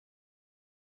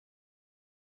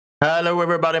Hello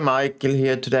everybody, Michael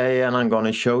here today, and I'm going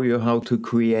to show you how to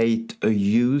create a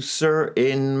user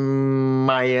in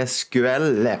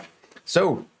mysql.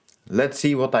 So let's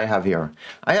see what I have here.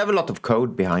 I have a lot of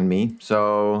code behind me,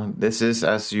 so this is,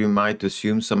 as you might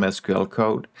assume, some SQL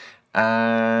code,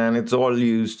 and it's all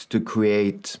used to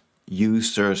create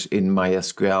users in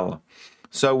mysql.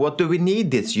 So what do we need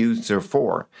this user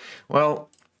for? Well,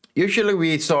 usually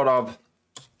we sort of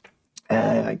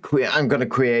I'm going to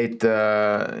create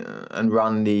and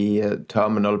run the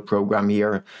terminal program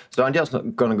here. So I'm just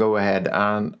going to go ahead,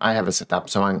 and I have a setup,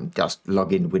 so I'm just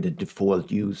log in with the default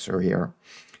user here.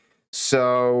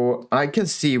 So I can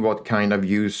see what kind of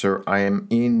user I am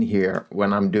in here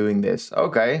when I'm doing this.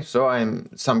 Okay, so I'm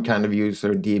some kind of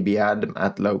user dbadmin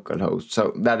at localhost.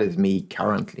 So that is me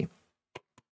currently.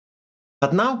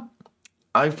 But now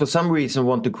I, for some reason,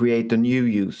 want to create a new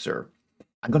user.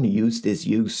 I'm going to use this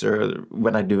user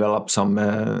when I develop some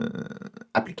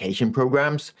application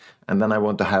programs, and then I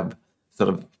want to have sort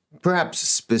of perhaps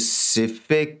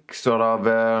specific sort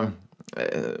of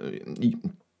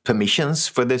permissions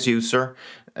for this user,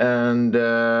 and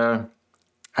I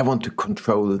want to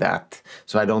control that.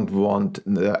 So I don't want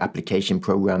the application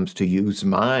programs to use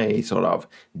my sort of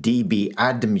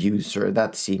dbadmin user.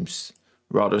 That seems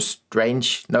rather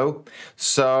strange, no?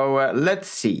 So let's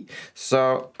see.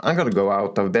 So I'm going to go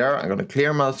out of there. I'm going to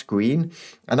clear my screen,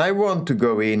 and I want to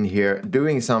go in here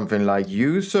doing something like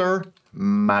user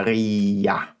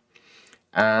Maria.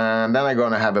 And then I'm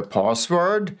going to have a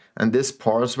password, and this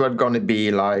password going to be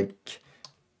like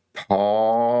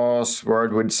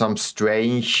password with some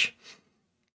strange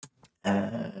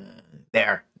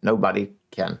there. Nobody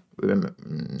can remember.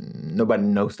 Nobody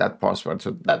knows that password,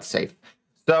 so that's safe.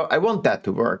 So I want that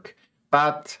to work,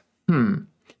 but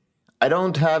I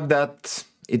don't have that.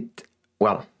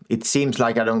 It seems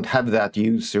like I don't have that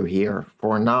user here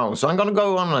for now. So I'm going to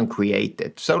go on and create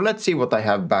it. So let's see what I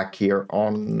have back here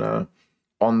on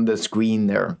the screen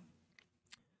there.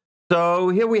 So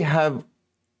here we have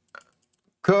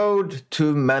code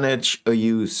to manage a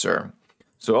user.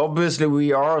 So obviously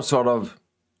we are sort of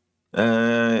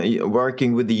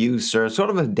working with the user, sort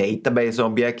of a database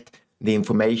object. The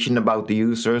information about the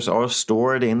users are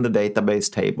stored in the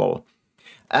database table.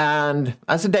 And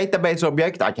as a database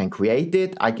object, I can create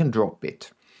it, I can drop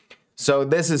it. So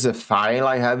this is a file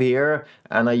I have here,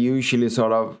 and I usually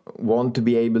sort of want to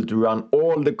be able to run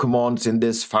all the commands in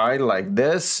this file like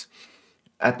this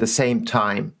at the same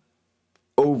time,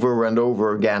 over and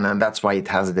over again, and that's why it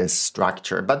has this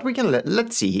structure. But we can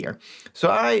let's see here.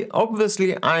 So I'm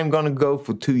going to go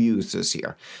for two users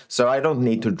here. So I don't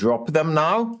need to drop them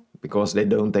now, because they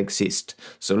don't exist.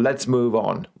 So let's move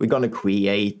on. We're going to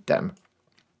create them.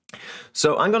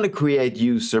 So I'm going to create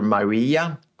user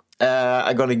Maria.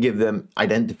 I'm going to give them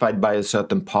identified by a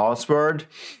certain password.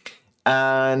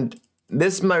 And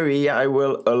this Maria, I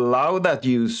will allow that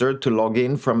user to log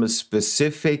in from a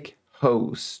specific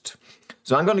host.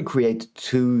 So I'm going to create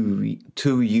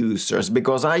two users,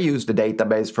 because I use the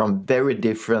database from very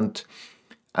different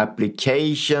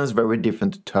applications, very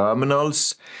different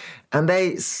terminals. And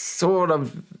they sort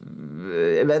of,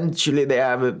 eventually they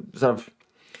have a sort of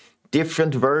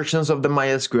different versions of the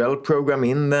MySQL program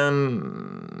in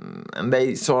them, and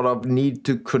they sort of need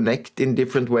to connect in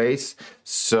different ways.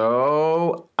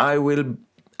 So I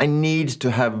need to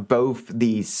have both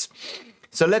these.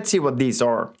 So let's see what these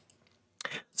are.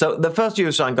 So the first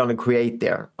user I'm going to create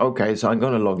there. Okay, so I'm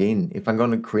going to log in. If I'm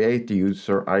going to create the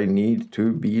user, I need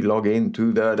to be logged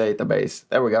into the database.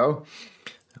 There we go.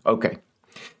 Okay.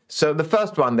 So the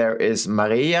first one there is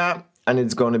Maria, and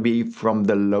it's going to be from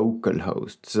the local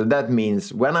host. So that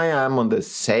means when I am on the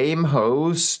same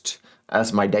host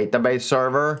as my database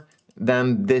server,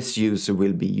 then this user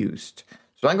will be used.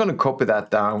 So I'm going to copy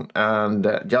that down and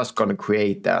just going to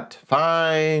create that.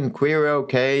 Fine, query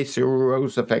okay, 0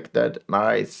 rows affected,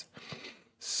 nice.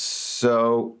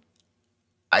 So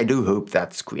I do hope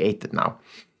that's created now.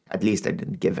 At least I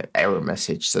didn't give an error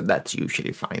message, so that's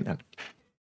usually fine then.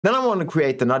 Then I want to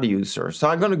create another user. So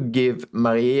I'm going to give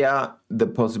Maria the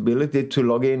possibility to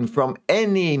log in from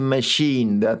any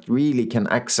machine that really can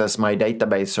access my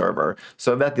database server.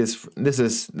 So this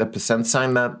is the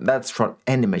 %, that's from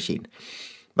any machine.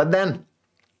 But then,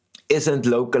 isn't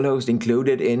localhost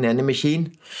included in any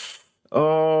machine?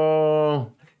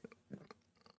 Oh,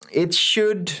 it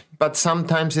should, but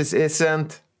sometimes it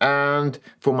isn't. And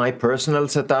for my personal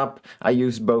setup, I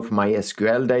use both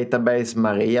MySQL database,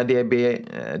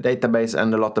 MariaDB database,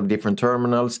 and a lot of different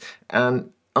terminals.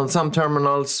 And on some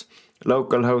terminals,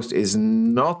 localhost is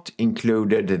not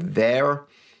included there.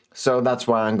 So that's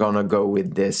why I'm going to go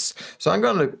with this. So I'm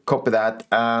going to copy that,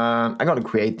 and I'm going to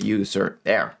create the user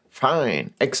there.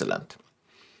 Fine, excellent.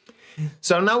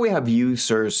 So now we have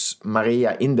users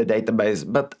Maria in the database,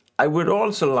 but I would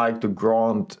also like to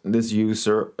grant this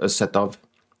user a set of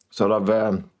sort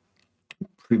of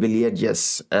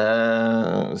privileges,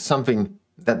 something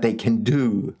that they can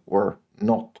do or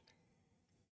not.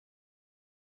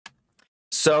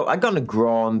 So I'm gonna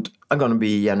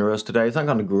be generous today, so I'm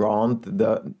gonna grant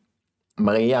the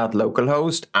Maria at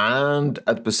localhost and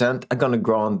at %, I'm gonna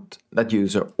grant that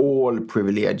user all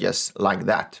privileges like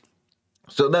that.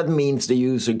 So that means the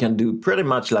user can do pretty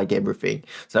much like everything.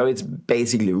 So it's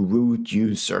basically root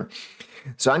user.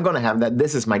 So I'm gonna have that.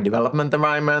 This is my development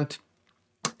environment.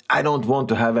 I don't want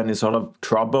to have any sort of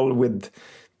trouble with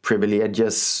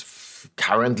privileges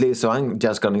currently, so I'm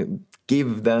just gonna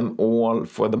give them all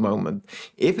for the moment.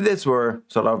 If this were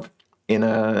sort of in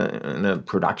a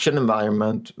production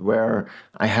environment where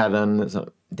I had a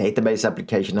database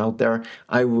application out there,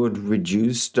 I would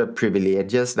reduce the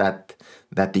privileges that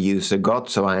the user got.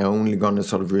 So I only gonna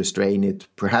sort of restrain it.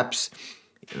 Perhaps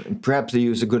the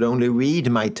user could only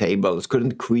read my tables,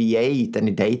 couldn't create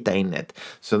any data in it.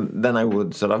 So then I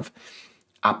would sort of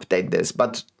update this.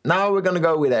 But now we're gonna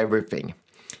go with everything.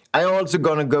 I also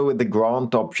gonna go with the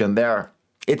grant option there.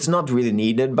 It's not really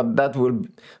needed, but that will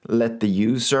let the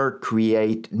user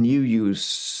create new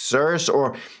users,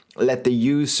 or let the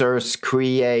users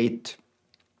provide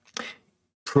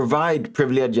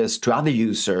privileges to other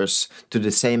users to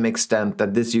the same extent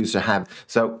that this user have.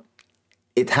 So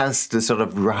it has the sort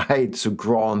of right to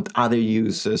grant other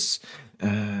users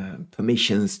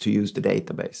permissions to use the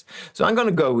database. So I'm going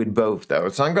to go with both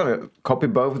those. So I'm going to copy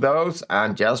both those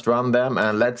and just run them,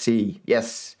 and let's see.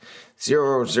 Yes,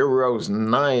 0 zeros,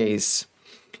 nice.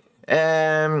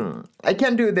 I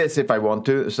can do this if I want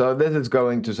to. So this is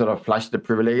going to sort of flash the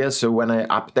privileges. So when I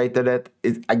updated it,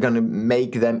 I'm going to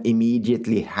make them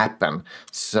immediately happen.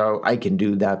 So I can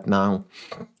do that now.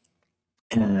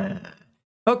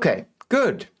 Okay,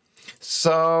 good.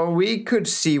 So we could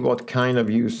see what kind of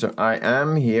user I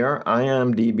am here. I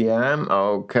am DBM.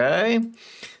 Okay,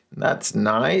 that's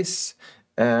nice.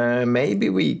 Maybe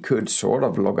we could sort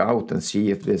of log out and see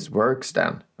if this works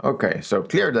then. Okay, so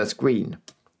clear the screen.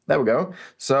 There we go.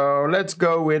 So let's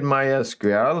go with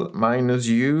mysql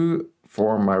 -u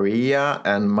for Maria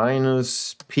and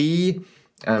 -p,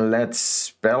 and let's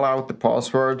spell out the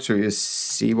password so you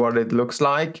see what it looks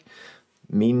like.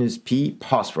 -p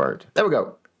password. There we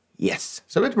go. Yes,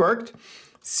 so it worked.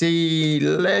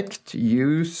 Select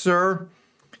user.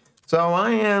 So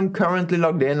I am currently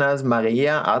logged in as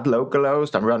Maria at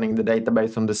localhost. I'm running the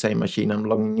database on the same machine I'm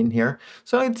logging in here.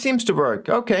 So it seems to work.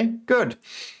 Okay, good.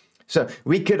 So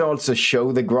we could also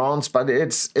show the grants, but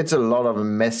it's a lot of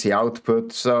messy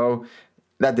output. So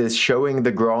that is showing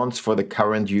the grants for the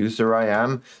current user I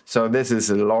am. So this is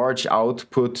a large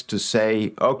output to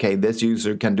say, okay, this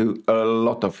user can do a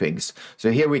lot of things. So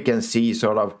here we can see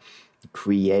sort of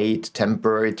create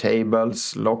temporary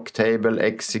tables, lock table,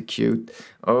 execute.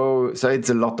 Oh, so it's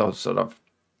a lot of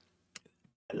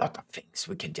things.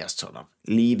 We can just sort of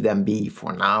leave them be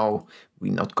for now.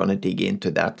 We're not going to dig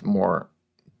into that more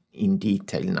in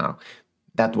detail now.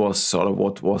 That was sort of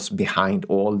what was behind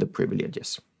all the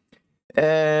privileges.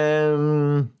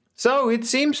 So it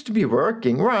seems to be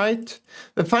working, right?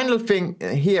 The final thing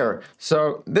here,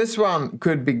 so this one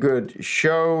could be good.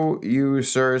 Show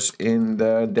users in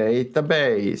the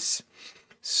database.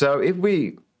 So if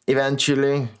we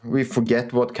eventually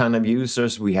forget what kind of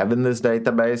users we have in this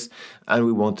database and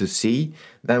we want to see,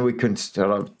 then we can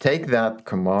sort of take that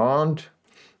command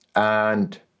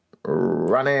and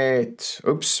run it.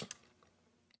 Oops.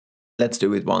 Let's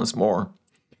do it once more.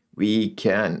 I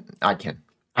can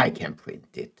print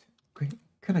it.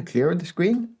 Can I clear the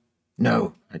screen?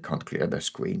 No, I can't clear the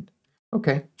screen.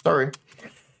 Okay, sorry.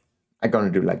 I'm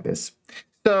gonna do like this.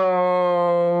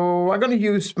 So I'm gonna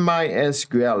use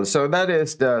mysql. So that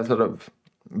is the sort of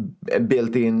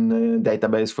built-in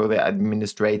database for the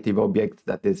administrative object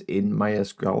that is in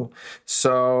mysql.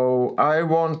 So I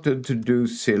wanted to do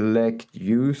select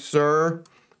user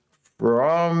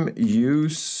from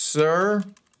user.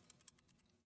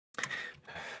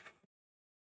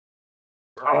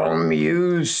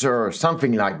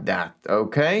 Something like that.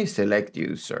 Okay, select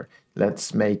user.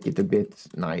 Let's make it a bit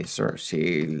nicer.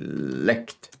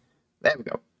 Select. There we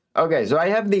go. Okay, so I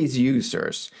have these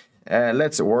users.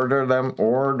 Let's order them.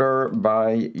 Order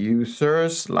by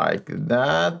users like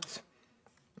that.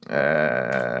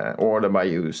 Order by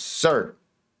user.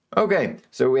 Okay,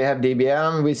 so we have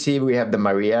DBM. We see we have the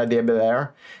Maria DB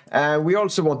there. We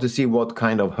also want to see what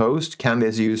kind of host can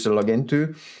this user log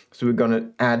into. So we're going to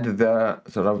add the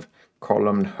sort of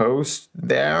column host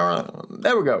there.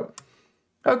 There we go.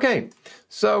 Okay,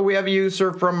 so we have a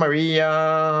user from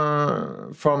Maria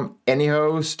from any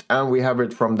host, and we have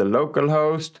it from the local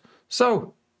host.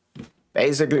 So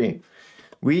basically,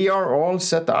 we are all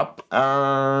set up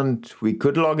and we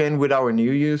could log in with our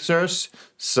new users.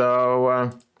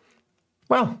 So,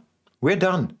 well, we're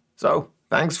done. So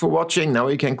thanks for watching. Now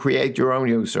you can create your own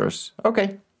users.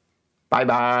 Okay,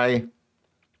 bye-bye.